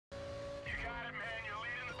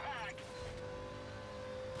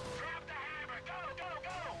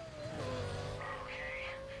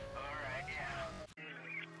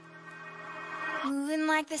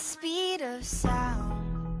like the speed of sound.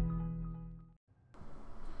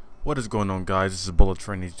 What is going on, guys? This is Bullet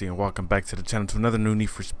Train HD and welcome back to the channel to another new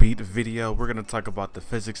Need for Speed video. We're going to talk about the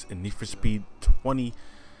physics in Need for Speed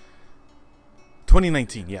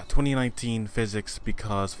 2019. Yeah, 2019 physics,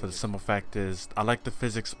 because for the simple fact is I like the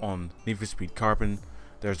physics on Need for Speed Carbon.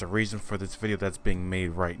 There's a reason for this video that's being made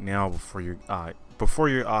right now before your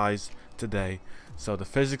eyes today. So the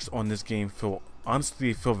physics on this game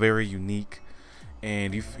honestly feel very unique,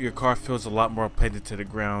 and your car feels a lot more planted to the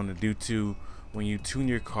ground due to when you tune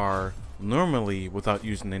your car normally without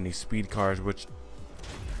using any speed cards, which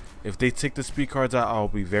if they take the speed cards out, I'll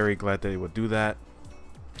be very glad that they would do that,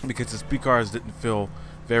 because the speed cards didn't feel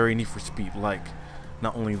very Need for Speed like.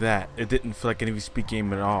 Not only that, it didn't feel like a Need for Speed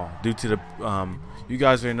game at all due to the you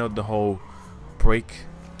guys already know the whole brake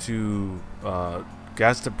to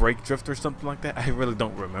gas to brake drift or something like that. I really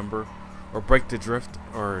don't remember, or brake to drift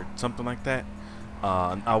or something like that.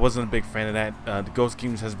 I wasn't a big fan of that. The Ghost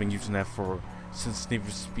Games has been using that since Need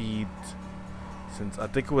for Speed, since I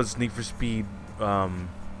think it was Need for Speed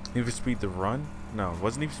The Run. No, it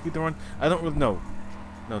wasn't Need for Speed The Run. I don't really know.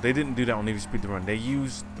 No, they didn't do that on Need for Speed The Run. They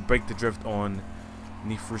used the brake to drift on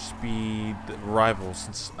Need for Speed Rivals,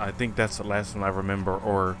 since I think that's the last one I remember,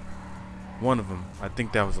 or one of them. I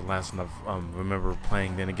think that was the last one I remember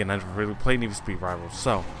playing. Then again, I never really played Need for Speed Rivals.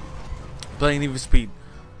 So playing Need for Speed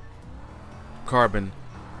Carbon,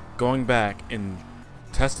 going back and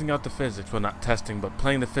testing out the physics, well, not testing, but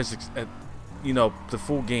playing the physics at, you know, the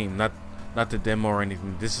full game, not the demo or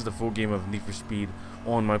anything. This is the full game of Need for Speed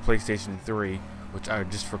on my PlayStation 3, which I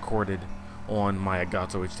just recorded on my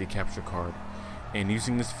Elgato HD capture card, and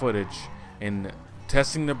using this footage and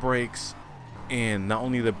testing the brakes, and not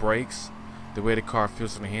only the brakes, the way the car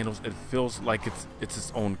feels on the handles, it feels like it's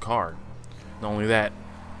its own car. Not only that,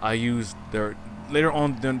 I used later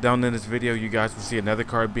on down in this video, you guys will see another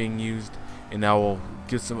car being used, and I will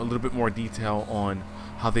give a little bit more detail on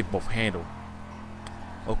how they both handle.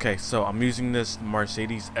 Okay, so I'm using this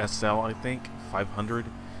Mercedes SL, I think 500,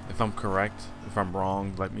 if I'm correct. If I'm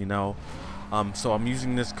wrong, let me know. So I'm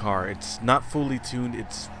using this car. It's not fully tuned.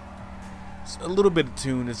 It's a little bit of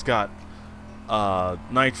tune. It's got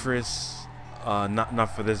nitrous.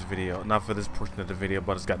 Not for this video, not for this portion of the video,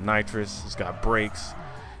 but it's got nitrous. It's got brakes,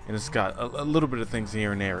 and it's got a little bit of things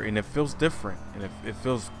here and there, and it feels different, and it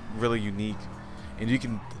feels really unique, and you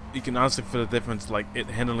can honestly feel the difference, like it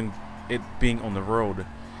handling it being on the road,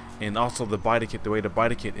 and also the body kit. The way the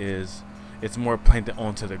body kit is, it's more planted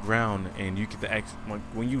onto the ground, and you get to actually, like,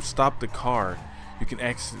 when you stop the car, you can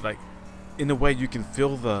actually, like, in a way, you can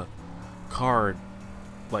feel the car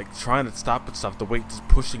like trying to stop itself. The weight is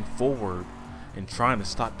pushing forward and trying to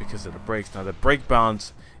stop because of the brakes. Now the brake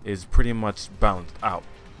balance is pretty much balanced out.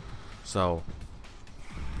 So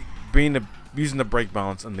using the brake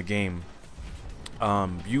balance in the game,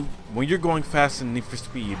 when you're going fast in Need for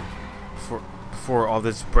Speed, before all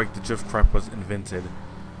this brake to drift crap was invented,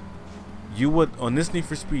 you would, on this Need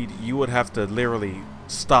for Speed, you would have to literally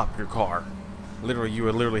stop your car. Literally, you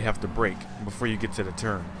would literally have to brake before you get to the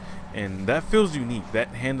turn, and that feels unique. That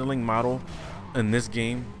handling model in this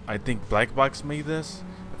game, I think Black Box made this.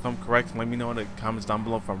 If I'm correct, let me know in the comments down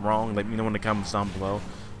below. If I'm wrong, let me know in the comments down below.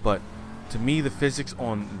 But to me, the physics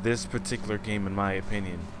on this particular game, in my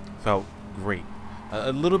opinion, felt great.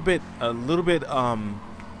 A little bit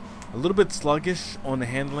sluggish on the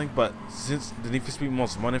handling, but since the Need for Speed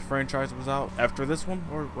Most Wanted franchise was out after this one,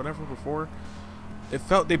 or whatever before,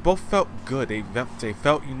 they both felt good. They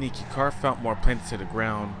felt unique. Your car felt more planted to the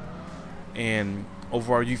ground, and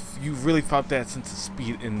overall, you really felt that sense of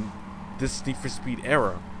speed in this Need for Speed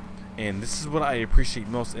era. And this is what I appreciate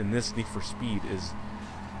most in this Need for Speed, is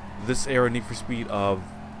this era Need for Speed of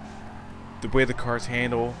the way the cars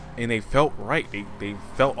handle, and they felt right. They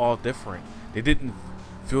felt all different. They didn't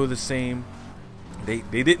feel the same. They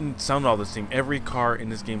didn't sound all the same. Every car in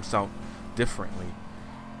this game sounded differently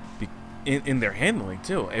in their handling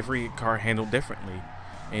too. Every car handled differently,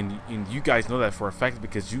 and you guys know that for a fact,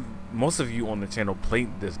 because most of you on the channel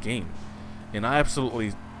played this game, and I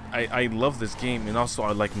love this game, and also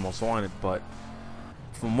I like Most Wanted. But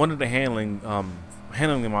from one of the handling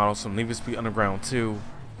models from Need for Speed Underground 2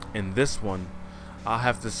 and this one, I'll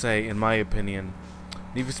have to say, in my opinion,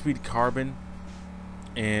 Need for Speed Carbon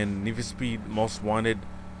and Need for Speed Most Wanted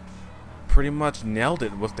pretty much nailed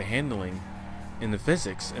it with the handling and the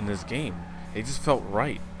physics in this game. It just felt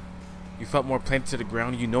right. You felt more planted to the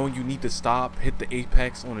ground. You know you need to stop, hit the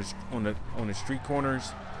apex on the street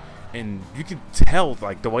corners, and you can tell,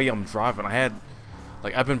 like, the way I'm driving.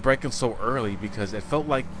 I've been braking so early because it felt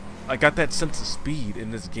like I got that sense of speed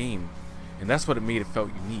in this game, and that's what it made it felt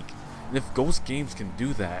unique. And if Ghost Games can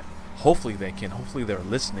do that, hopefully they can. Hopefully they're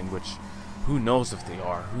listening, which who knows if they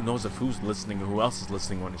are. Who knows if who's listening or who else is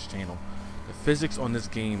listening on this channel. The physics on this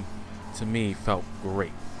game, to me, felt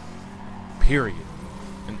great. Period.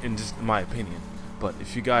 And just in my opinion. But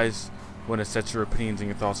if you guys want to set your opinions and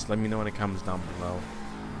your thoughts, let me know in the comments down below.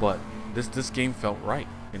 But this game felt right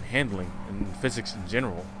in handling and in physics in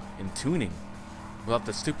general, in tuning, without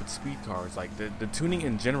the stupid speed cars. Like the tuning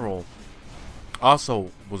in general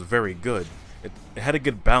also was very good. It had a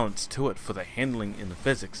good balance to it for the handling in the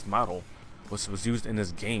physics model which was used in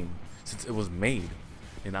this game since it was made.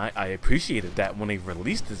 And I appreciated that when they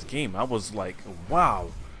released this game. I was like, wow,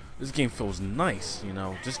 this game feels nice, you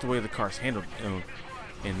know, just the way the car's handled,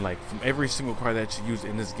 and like from every single car that you use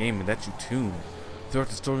in this game and that you tune throughout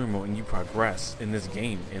the story mode and you progress in this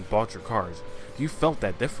game and bought your cars, you felt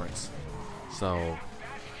that difference. So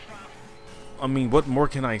I mean, what more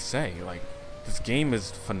can I say? Like, this game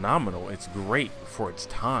is phenomenal. It's great for its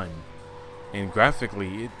time, and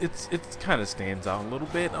graphically it's kind of stands out a little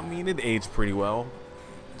bit. I mean, it aged pretty well,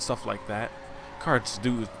 stuff like that. Cards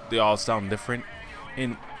they all sound different,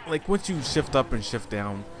 and like once you shift up and shift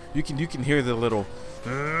down, you can hear the little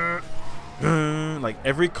like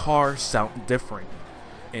every car sound different.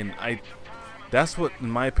 And that's what,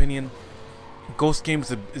 in my opinion, Ghost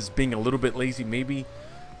Games is being a little bit lazy. Maybe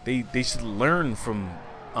they should learn from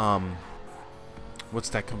what's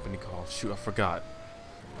that company called? Shoot, I forgot.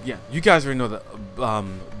 Yeah, you guys already know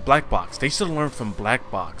that Black Box. They should learn from Black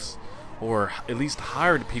Box, or at least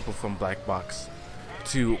hire the people from Black Box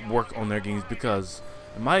to work on their games, because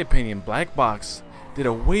in my opinion, Black Box did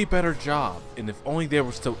a way better job. And if only they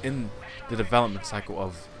were still in the development cycle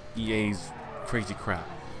of EA's crazy crap.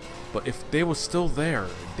 But if they were still there,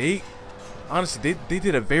 honestly, they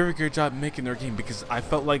did a very good job making their game, because I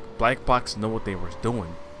felt like Black Box know what they were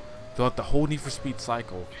doing throughout the whole Need for Speed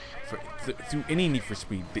cycle. Through any Need for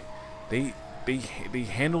Speed, they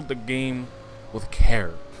handled the game with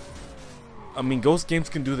care. I mean, Ghost Games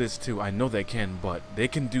can do this too. I know they can, but they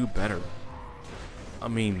can do better. I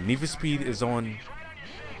mean, Need for Speed is on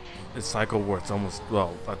a cycle where it's almost,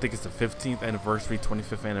 well, I think it's the 15th anniversary,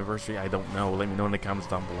 25th anniversary. I don't know. Let me know in the comments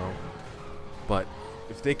down below. But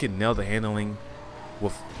if they can nail the handling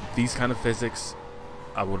with these kind of physics,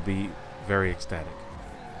 I would be very ecstatic.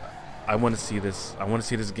 I want to see this. I want to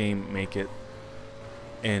see this game make it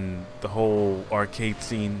in the whole arcade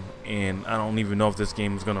scene, and I don't even know if this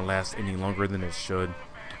game is going to last any longer than it should,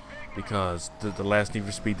 because the last Need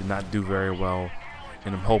for Speed did not do very well,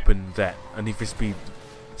 and I'm hoping that a Need for Speed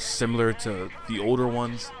similar to the older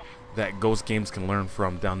ones that Ghost Games can learn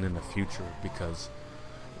from down in the future, because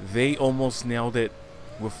they almost nailed it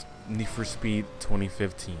with Need for Speed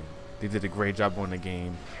 2015. They did a great job on the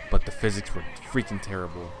game, but the physics were freaking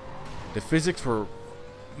terrible. The physics were,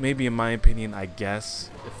 maybe in my opinion, I guess,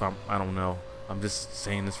 I don't know, I'm just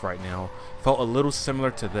saying this right now, felt a little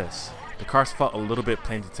similar to this. The cars felt a little bit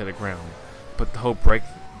planted to the ground, but the whole break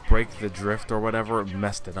the drift or whatever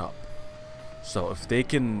messed it up. So if they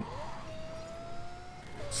can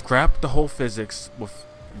scrap the whole physics with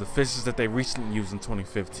the physics that they recently used in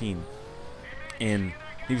 2015 and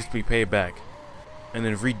Need for Speed Payback, and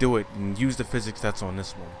then redo it and use the physics that's on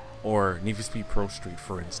this one, or Need for Speed Pro Street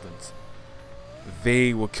for instance,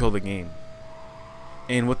 they will kill the game.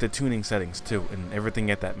 And with the tuning settings too and everything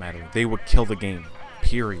at that matter, they will kill the game,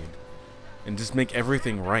 period. And just make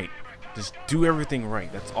everything right. Just do everything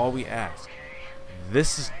right. That's all we ask.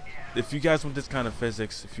 This is, if you guys want this kind of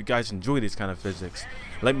physics, if you guys enjoy this kind of physics,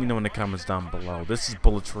 let me know in the comments down below. This is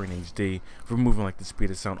Bullet Train HD. We're moving like the speed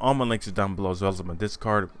of sound. All my links are down below, as well as my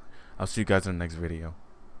Discord. I'll see you guys in the next video.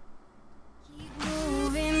 Keep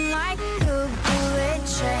moving like a bullet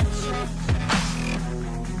train.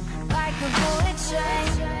 Like a bullet train.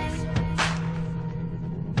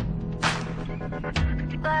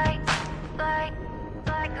 Like